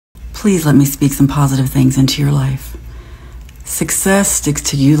Please let me speak some positive things into your life. Success sticks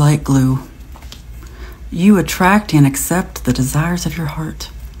to you like glue. You attract and accept the desires of your heart.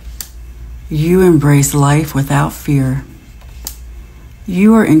 You embrace life without fear.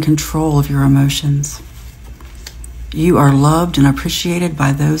 You are in control of your emotions. You are loved and appreciated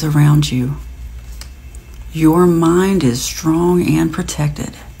by those around you. Your mind is strong and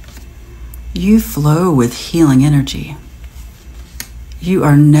protected. You flow with healing energy. You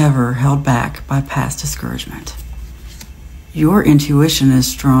are never held back by past discouragement. Your intuition is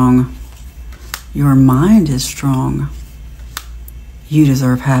strong. Your mind is strong. You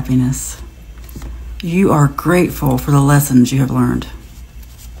deserve happiness. You are grateful for the lessons you have learned.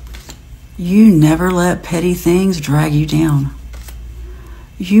 You never let petty things drag you down.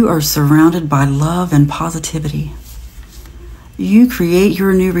 You are surrounded by love and positivity. You create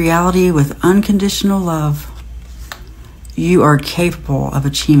your new reality with unconditional love. You are capable of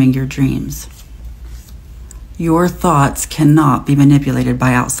achieving your dreams. Your thoughts cannot be manipulated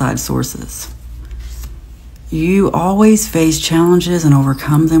by outside sources. You always face challenges and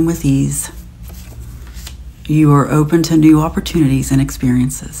overcome them with ease. You are open to new opportunities and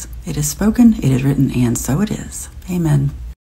experiences. It is spoken, it is written, and so it is. Amen.